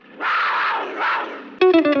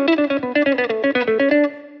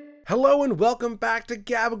Hello and welcome back to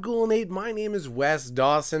Gabagool and 8. My name is Wes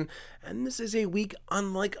Dawson, and this is a week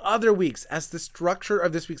unlike other weeks, as the structure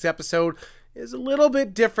of this week's episode is a little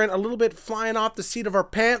bit different, a little bit flying off the seat of our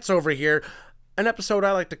pants over here. An episode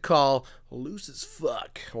I like to call Loose as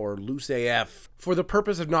Fuck, or Loose AF, for the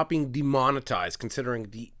purpose of not being demonetized,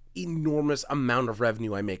 considering the enormous amount of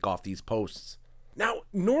revenue I make off these posts. Now,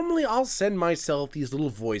 normally I'll send myself these little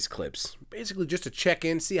voice clips, basically just to check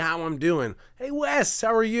in, see how I'm doing. Hey Wes,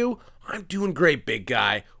 how are you? I'm doing great, big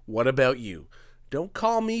guy. What about you? Don't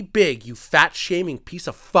call me big, you fat shaming piece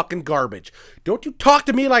of fucking garbage. Don't you talk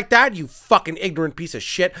to me like that, you fucking ignorant piece of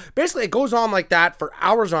shit. Basically, it goes on like that for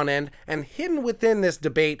hours on end, and hidden within this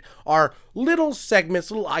debate are little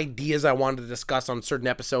segments, little ideas I wanted to discuss on certain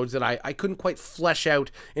episodes that I couldn't quite flesh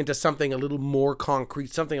out into something a little more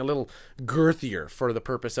concrete, something a little girthier for the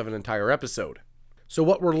purpose of an entire episode. So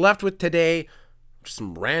what we're left with today, just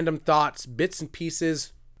some random thoughts, bits and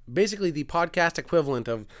pieces, basically the podcast equivalent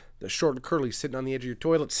of the short and curly sitting on the edge of your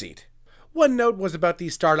toilet seat. One note was about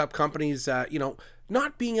these startup companies,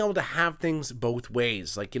 not being able to have things both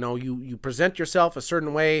ways. Like, you present yourself a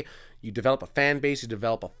certain way, you develop a fan base, you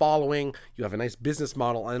develop a following, you have a nice business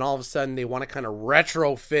model, and all of a sudden they want to kind of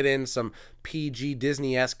retrofit in some PG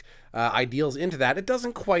Disney-esque ideals into that. It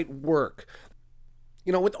doesn't quite work.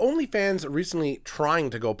 With OnlyFans recently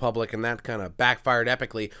trying to go public and that kind of backfired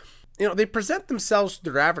epically, they present themselves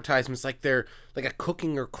through their advertisements like they're like a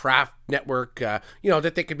cooking or craft network,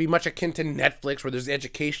 that they could be much akin to Netflix, where there's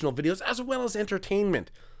educational videos as well as entertainment.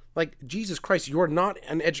 Like, Jesus Christ, you're not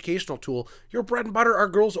an educational tool. Your bread and butter are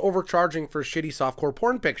girls overcharging for shitty softcore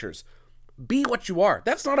porn pictures. Be what you are.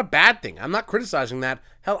 That's not a bad thing. I'm not criticizing that.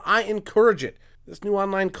 Hell, I encourage it. This new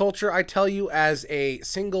online culture, I tell you, as a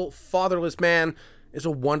single fatherless man, is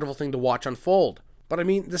a wonderful thing to watch unfold. But I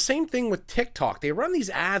mean, the same thing with TikTok. They run these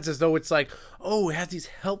ads as though it's like, oh, it has these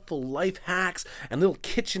helpful life hacks and little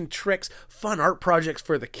kitchen tricks, fun art projects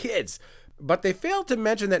for the kids. But they fail to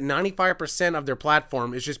mention that 95% of their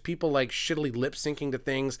platform is just people like shittily lip syncing to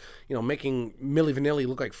things, making Milli Vanilli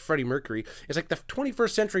look like Freddie Mercury. It's like the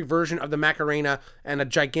 21st century version of the Macarena and a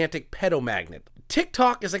gigantic pedo magnet.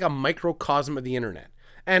 TikTok is like a microcosm of the internet.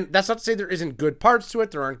 And that's not to say there isn't good parts to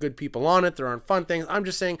it, there aren't good people on it, there aren't fun things. I'm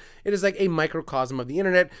just saying it is like a microcosm of the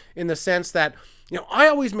internet in the sense that, I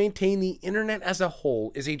always maintain the internet as a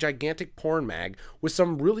whole is a gigantic porn mag with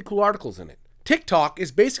some really cool articles in it. TikTok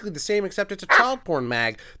is basically the same, except it's a child porn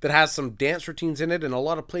mag that has some dance routines in it and a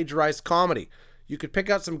lot of plagiarized comedy. You could pick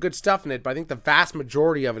out some good stuff in it, but I think the vast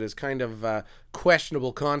majority of it is kind of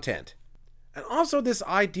questionable content. And also this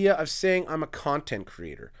idea of saying I'm a content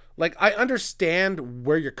creator. Like, I understand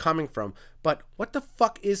where you're coming from, but what the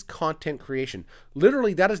fuck is content creation?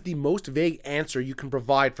 Literally, that is the most vague answer you can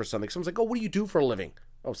provide for something. Someone's like, oh, what do you do for a living?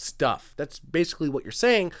 Oh, stuff. That's basically what you're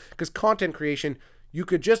saying, because content creation, you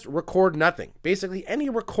could just record nothing. Basically, any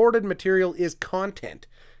recorded material is content.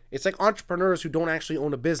 It's like entrepreneurs who don't actually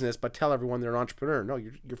own a business, but tell everyone they're an entrepreneur. No,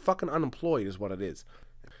 you're fucking unemployed is what it is.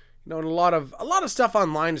 And a lot of stuff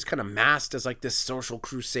online is kind of masked as like this social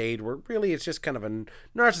crusade where really it's just kind of a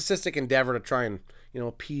narcissistic endeavor to try and,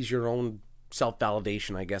 appease your own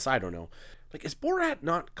self-validation, I guess. I don't know. Like, is Borat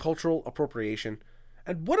not cultural appropriation?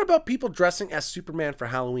 And what about people dressing as Superman for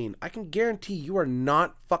Halloween? I can guarantee you are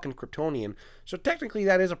not fucking Kryptonian. So technically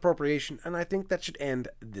that is appropriation, and I think that should end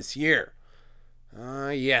this year.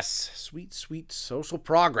 Yes, sweet, sweet social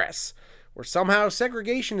progress, where somehow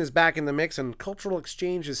segregation is back in the mix and cultural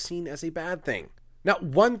exchange is seen as a bad thing. Now,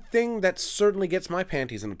 one thing that certainly gets my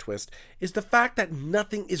panties in a twist is the fact that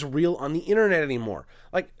nothing is real on the internet anymore.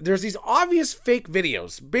 Like, there's these obvious fake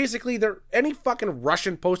videos. Basically, any fucking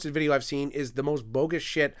Russian posted video I've seen is the most bogus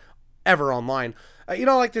shit ever online.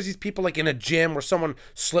 Like there's these people like in a gym where someone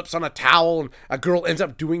slips on a towel and a girl ends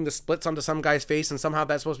up doing the splits onto some guy's face and somehow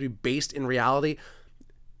that's supposed to be based in reality.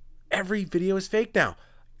 Every video is fake now.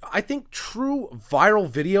 I think true viral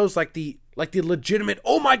videos like the legitimate,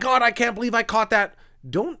 oh my god, I can't believe I caught that,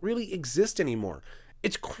 don't really exist anymore.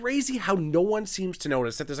 It's crazy how no one seems to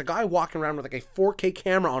notice that there's a guy walking around with like a 4K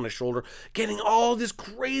camera on his shoulder getting all this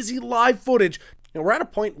crazy live footage. We're at a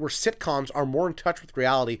point where sitcoms are more in touch with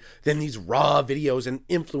reality than these raw videos and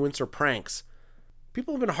influencer pranks.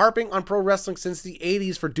 People have been harping on pro wrestling since the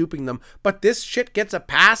 80s for duping them, but this shit gets a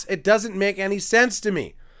pass? It doesn't make any sense to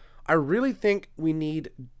me. I really think we need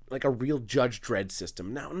like a real Judge Dredd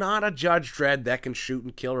system. Now, not a Judge Dredd that can shoot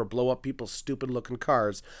and kill or blow up people's stupid looking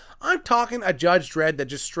cars. I'm talking a Judge Dredd that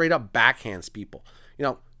just straight up backhands people.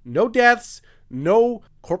 No deaths, no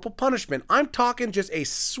corporal punishment. I'm talking just a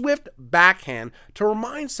swift backhand to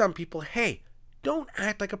remind some people, hey, don't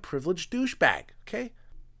act like a privileged douchebag, okay?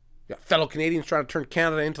 You got fellow Canadians trying to turn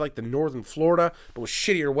Canada into like the northern Florida, but with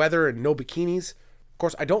shittier weather and no bikinis. Of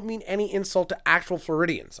course, I don't mean any insult to actual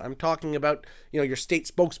Floridians. I'm talking about, your state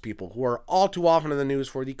spokespeople who are all too often in the news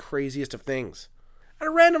for the craziest of things. And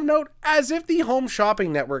a random note, as if the home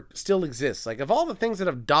shopping network still exists. Like, of all the things that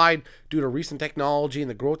have died due to recent technology and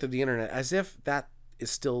the growth of the internet, as if that is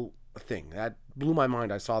still a thing. That blew my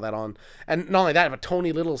mind. I saw that on. And not only that, but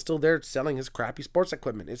Tony Little is still there selling his crappy sports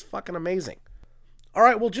equipment. It's fucking amazing. All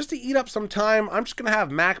right, well, just to eat up some time, I'm just going to have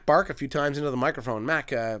Mac bark a few times into the microphone.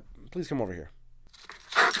 Mac, please come over here.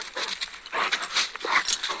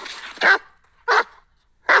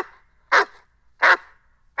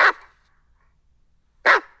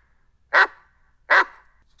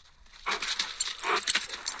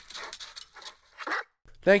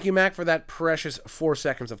 Thank you, Mac, for that precious 4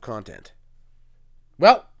 seconds of content.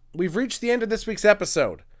 Well, we've reached the end of this week's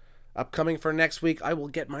episode. Upcoming for next week, I will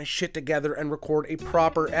get my shit together and record a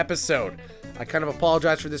proper episode. I kind of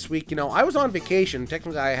apologize for this week. I was on vacation.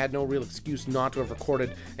 Technically, I had no real excuse not to have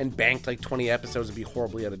recorded and banked like 20 episodes and be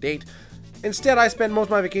horribly out of date. Instead, I spent most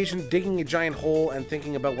of my vacation digging a giant hole and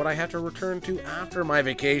thinking about what I have to return to after my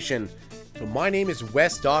vacation. So my name is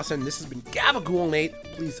Wes Dawson. This has been Gabagool Nate.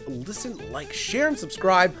 Please listen, like, share, and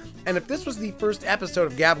subscribe. And if this was the first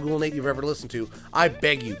episode of Gabagool Nate you've ever listened to, I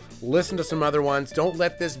beg you, listen to some other ones. Don't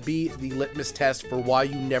let this be the litmus test for why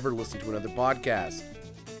you never listen to another podcast.